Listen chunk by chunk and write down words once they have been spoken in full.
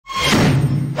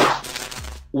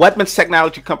weapons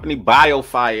technology company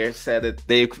Biofire said that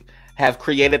they have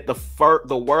created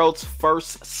the world's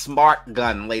first smart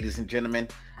gun, ladies and gentlemen.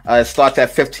 It starts at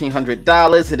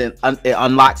 $1,500 and it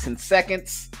unlocks in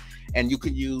seconds. And you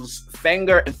can use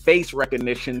finger and face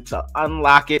recognition to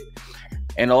unlock it.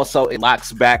 And also it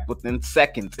locks back within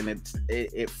seconds. And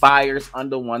it fires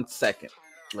under 1 second,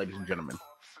 ladies and gentlemen.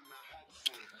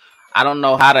 I don't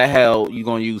know how the hell you're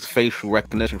going to use facial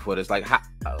recognition for this. Like,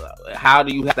 how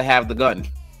do you have to have the gun?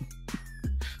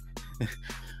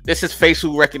 This is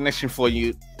facial recognition for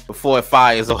you before it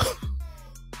fires off.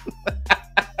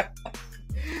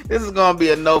 This is going to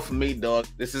be a no for me, dog.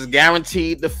 This is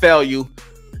guaranteed to fail you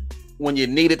when you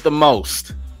need it the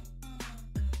most.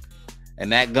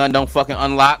 And that gun don't fucking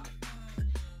unlock.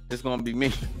 It's going to be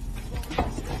me.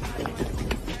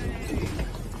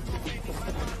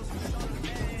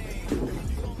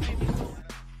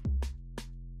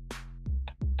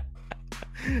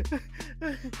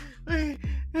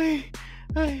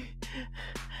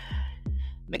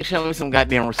 Nigga, show me some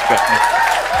goddamn respect, man.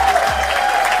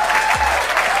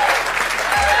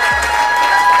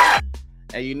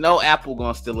 And you know Apple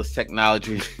gonna steal this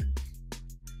technology.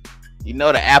 You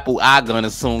know the Apple iGun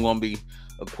is soon gonna be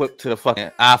equipped to the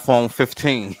fucking iPhone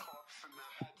 15.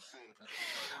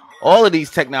 All of these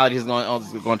technologies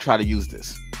gonna try to use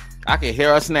this. I can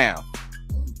hear us now.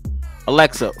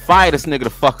 Alexa, fire this nigga the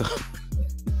fuck up.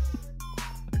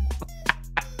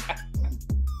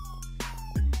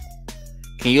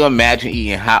 Can you imagine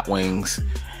eating hot wings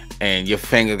and your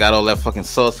finger got all that fucking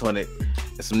sauce on it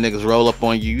and some niggas roll up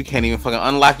on you? You can't even fucking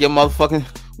unlock your motherfucking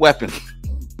weapon.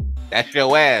 That's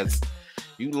your ass.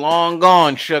 You long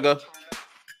gone, sugar.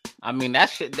 I mean,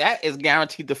 that is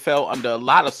guaranteed to fail under a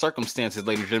lot of circumstances,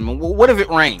 ladies and gentlemen. What if it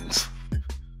rains?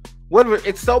 What if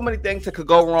it's so many things that could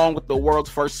go wrong with the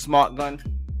world's first smart gun?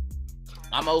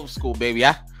 I'm old school, baby.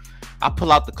 I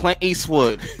pull out the Clint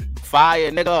Eastwood. Fire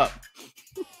a nigga up.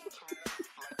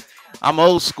 I'm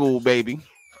old school, baby.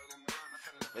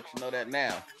 Let you know that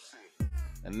now.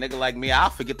 A nigga like me, I'll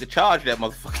forget to charge that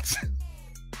motherfucker.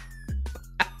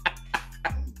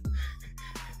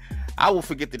 I will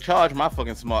forget to charge my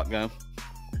fucking smart gun.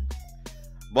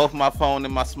 Both my phone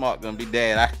and my smart gun be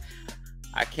dead.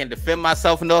 I can't defend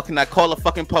myself, nor can I call the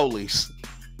fucking police.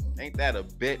 Ain't that a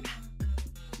bitch?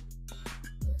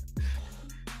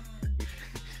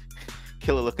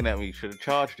 Killer looking at me, you should have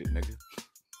charged it, nigga.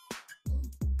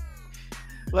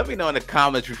 Let me know in the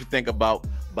comments what you think about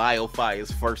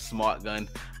Biofire's first smart gun.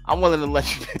 I'm willing to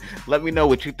let me know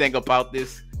what you think about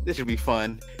this. This should be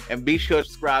fun. And be sure to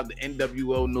subscribe to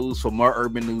NWO News for more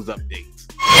urban news updates.